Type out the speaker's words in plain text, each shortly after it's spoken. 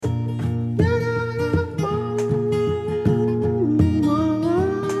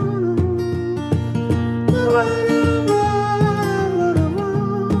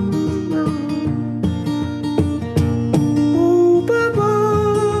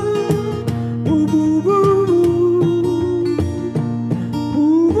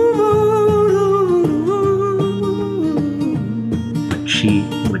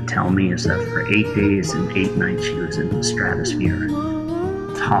for 8 days and 8 nights she was in the stratosphere,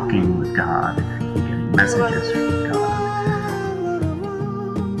 talking with God and getting messages from God.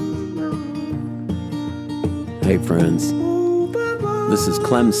 Hey friends, this is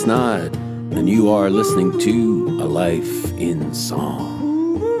Clem Snide, and you are listening to A Life in Song.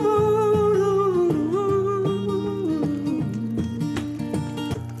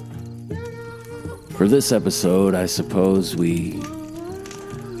 For this episode, I suppose we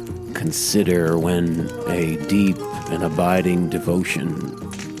consider when a deep and abiding devotion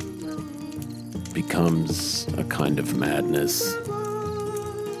becomes a kind of madness.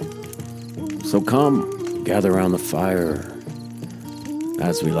 So come, gather around the fire.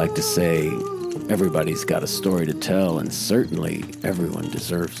 As we like to say, everybody's got a story to tell, and certainly everyone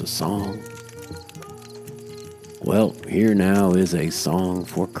deserves a song. Well, here now is a song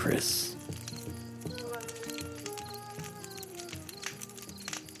for Chris.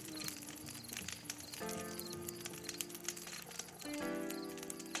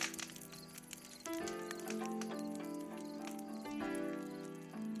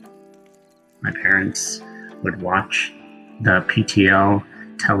 My parents would watch the PTL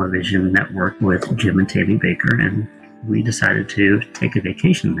television network with Jim and Tammy Bakker, and we decided to take a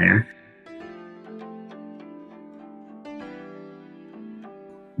vacation there.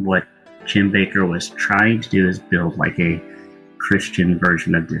 What Jim Bakker was trying to do is build like a Christian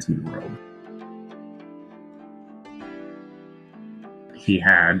version of Disney World. He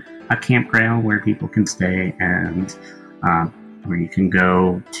had a campground where people can stay and where you can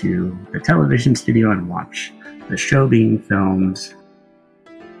go to the television studio and watch the show being filmed.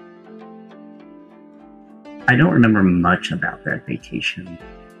 I don't remember much about that vacation.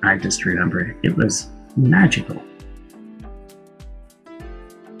 I just remember it was magical.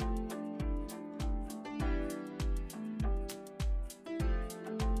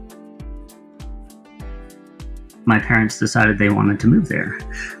 My parents decided they wanted to move there.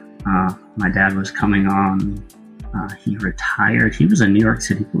 My dad was coming on. He retired. He was a New York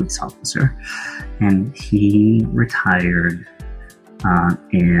City police officer, and he retired,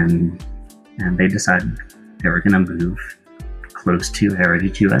 and they decided they were going to move close to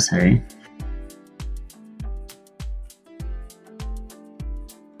Heritage USA.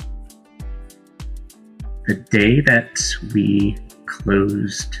 The day that we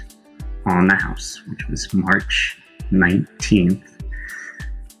closed on the house, which was March 19th,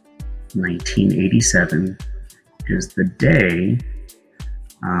 1987, is the day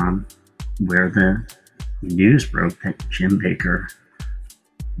where the news broke that Jim Bakker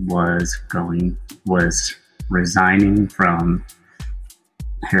was resigning from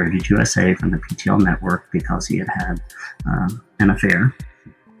Heritage USA, from the PTL network, because he had an affair.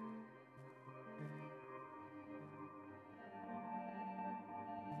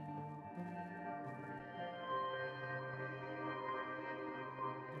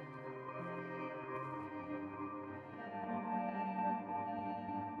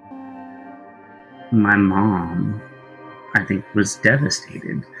 My mom, I think, was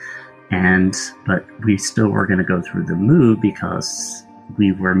devastated, but we still were going to go through the move because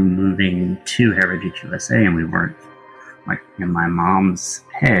we were moving to Heritage USA, and we weren't, like, in my mom's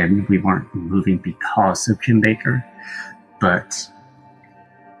head, we weren't moving because of Jim Bakker, but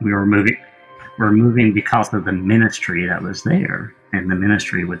we were moving because of the ministry that was there, and the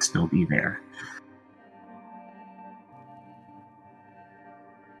ministry would still be there.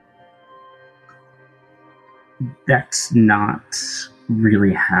 That's not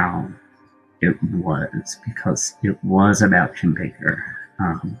really how it was, because it was about Jim Bakker,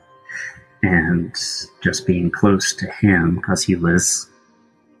 and just being close to him because he was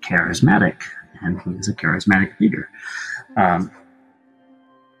charismatic, and he was a charismatic leader.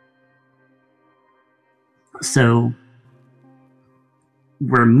 So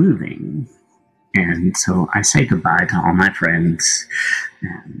we're moving, and so I say goodbye to all my friends,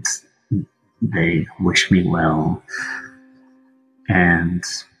 and they wish me well, and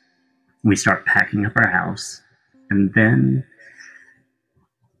we start packing up our house, and then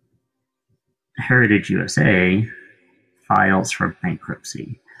Heritage USA files for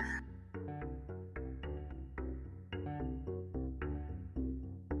bankruptcy.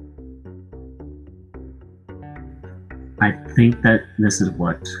 I think that this is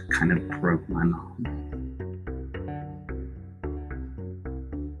what kind of broke my mom.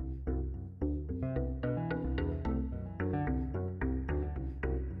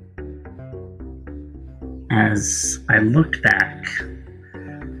 As I looked back,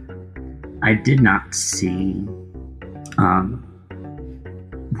 I did not see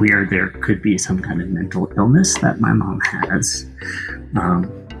where there could be some kind of mental illness that my mom has.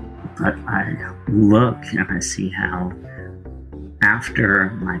 But I look and I see how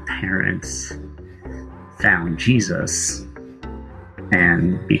after my parents found Jesus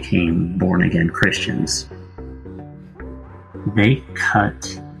and became born-again Christians, they cut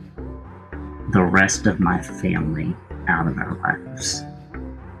the rest of my family out of our lives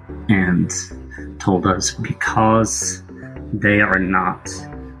and told us because they are not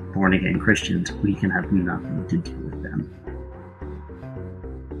born-again Christians, we can have nothing to do with them.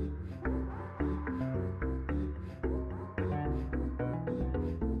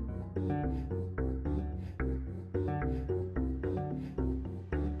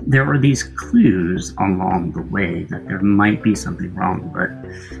 There were these clues along the way that there might be something wrong, but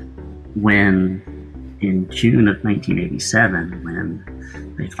when in June of 1987,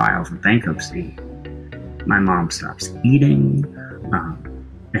 when they filed for bankruptcy, my mom stops eating,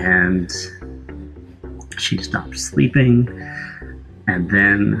 and she stopped sleeping, and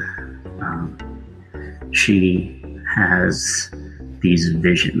then she has these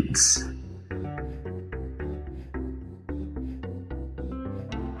visions.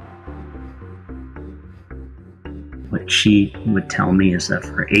 What she would tell me is that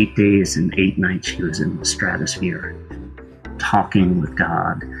for 8 days and 8 nights she was in the stratosphere, talking with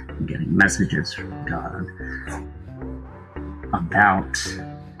God and getting messages from God about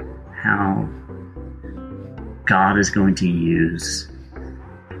how God is going to use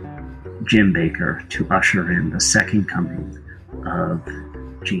Jim Bakker to usher in the second coming of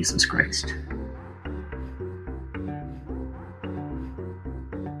Jesus Christ.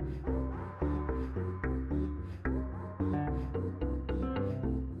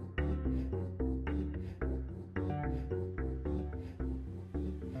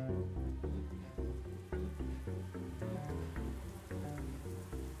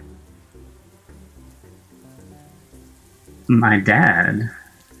 My dad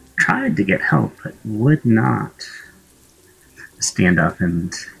tried to get help, but would not stand up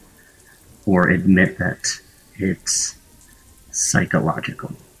or admit that it's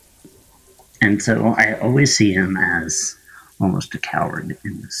psychological. And so I always see him as almost a coward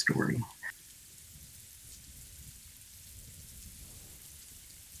in this story.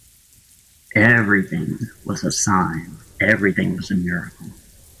 Everything was a sign. Everything was a miracle.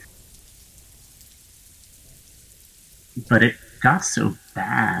 But it got so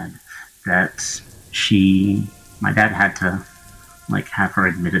bad that my dad had to, have her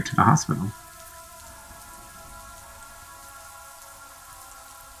admitted to the hospital.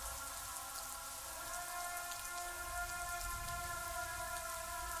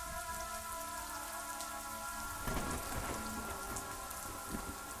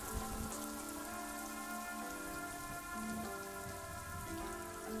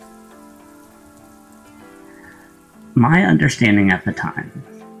 My understanding at the time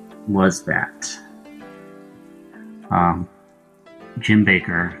was that Jim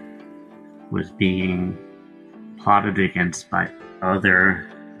Bakker was being plotted against by other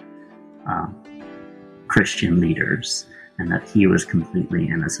Christian leaders, and that he was completely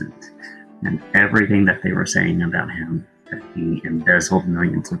innocent. And everything that they were saying about him, that he embezzled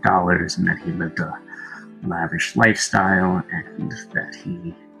millions of dollars, and that he lived a lavish lifestyle, and that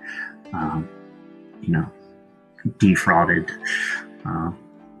he, defrauded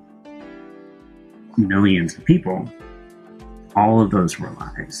millions of people. All of those were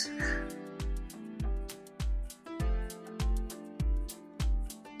lies.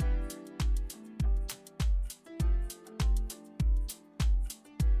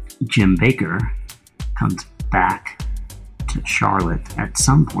 Jim Bakker comes back to Charlotte at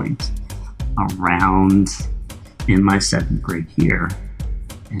some point around in my 7th grade year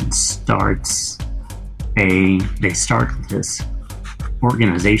and they start this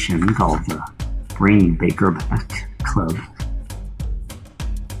organization called the Bring Bakker Back Club.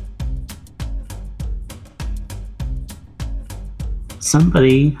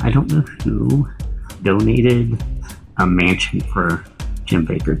 Somebody, I don't know who, donated a mansion for Jim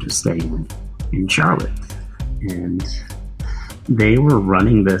Bakker to stay in Charlotte. And they were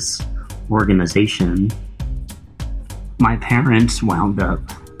running this organization. My parents wound up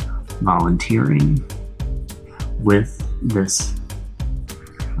volunteering with this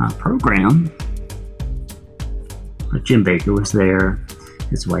program. But Jim Bakker was there,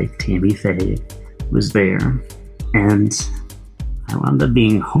 his wife Tammy Faye was there, and I wound up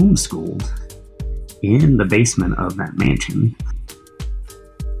being homeschooled in the basement of that mansion.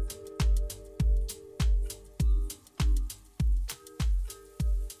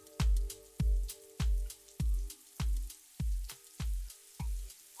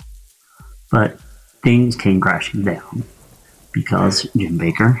 But things came crashing down because Jim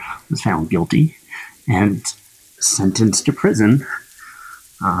Bakker was found guilty and sentenced to prison.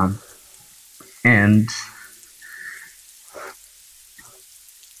 And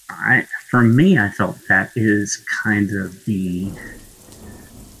for me, I felt that is kind of the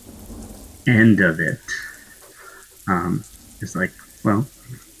end of it. It's like, well,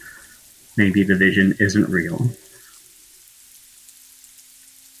 maybe the vision isn't real.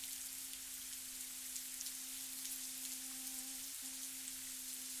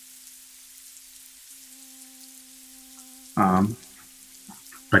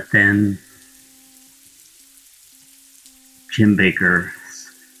 But then Jim Bakker's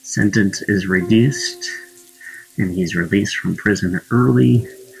sentence is reduced and he's released from prison early,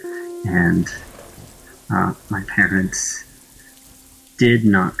 and my parents did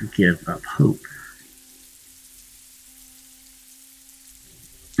not give up hope.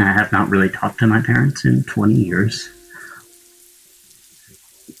 I have not really talked to my parents in 20 years.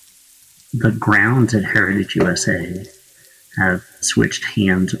 The grounds at Heritage USA have switched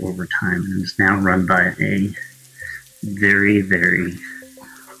hands over time and is now run by a very, very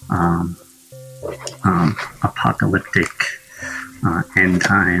apocalyptic end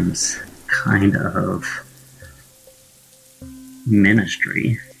times kind of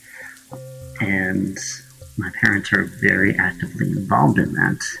ministry. And my parents are very actively involved in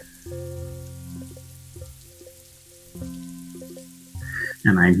that.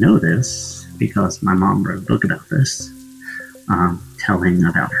 And I know this because my mom wrote a book about this, telling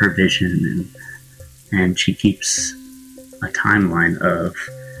about her vision, and she keeps a timeline of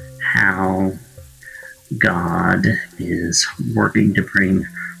how God is working to bring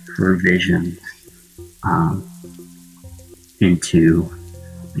her vision into,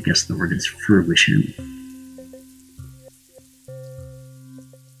 I guess the word is fruition.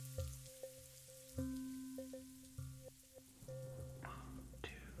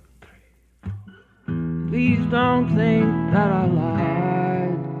 Please don't think that I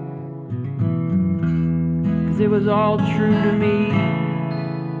lied, 'cause it was all true to me.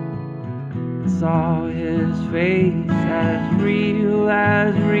 I saw his face as real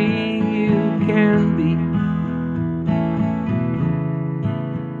can be.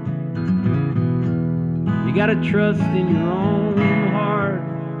 You gotta trust in your own heart.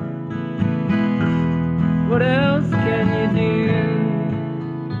 What else can you do?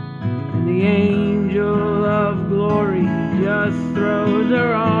 And the angel of glory just throws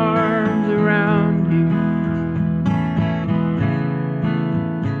her arms around you.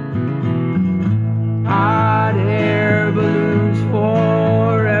 Hot air balloons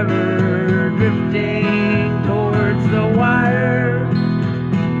forever drifting towards the wire.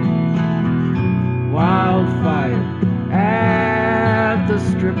 Wildfire at the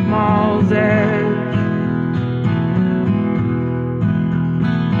strip mall's edge.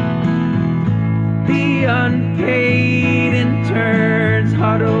 The unpaid interns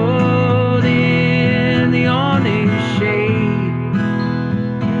huddled in the awning shade,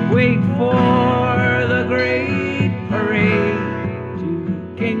 wait for the great parade to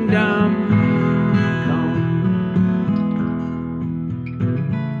kingdom come.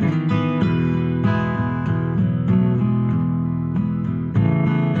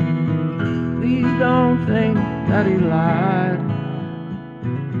 Please don't think that he lied.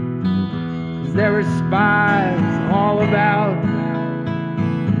 There were spies all about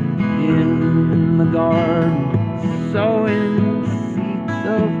in the garden, sowing seeds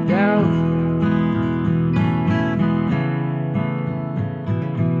of doubt.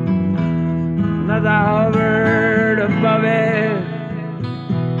 And as I hovered above it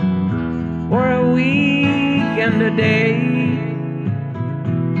for a week and a day,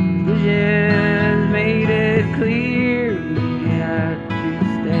 visions made it clear we had to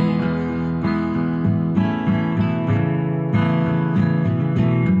stay.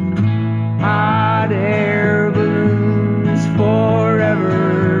 Hot air balloons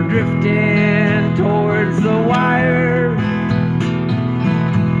forever drifting towards the wire.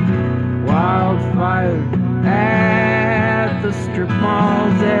 Wildfire at the strip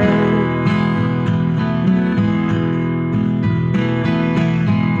mall's edge.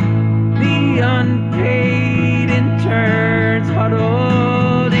 The unpaid interns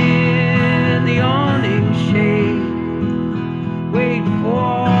huddled in the awning shade, wait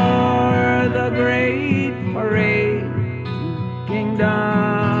for the great parade to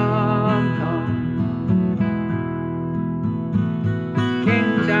kingdom come.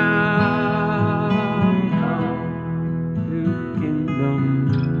 Kingdom come, to kingdom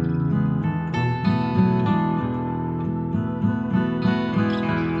come.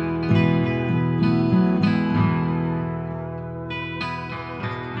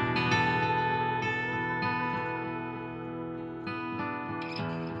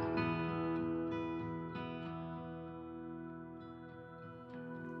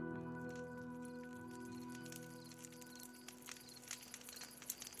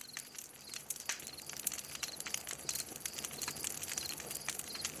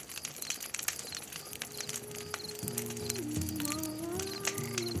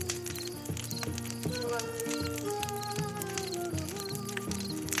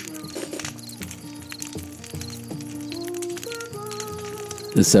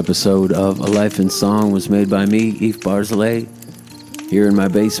 This episode of A Life in Song was made by me, Yves Barzilay, here in my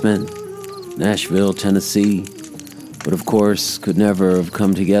basement, Nashville, Tennessee, but of course could never have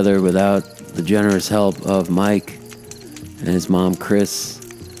come together without the generous help of Mike and his mom Chris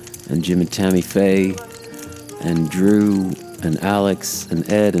and Jim and Tammy Faye and Drew and Alex and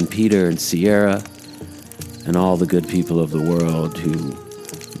Ed and Peter and Sierra and all the good people of the world who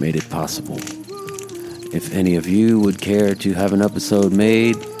made it possible. If any of you would care to have an episode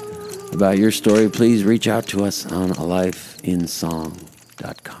made about your story, please reach out to us on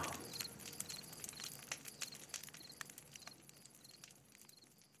alifeinsong.com.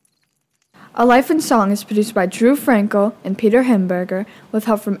 A Life in Song is produced by Drew Frankel and Peter Himberger, with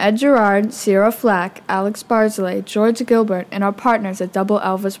help from Ed Gerard, Sierra Flack, Alex Barzilay, George Gilbert, and our partners at Double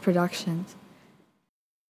Elvis Productions.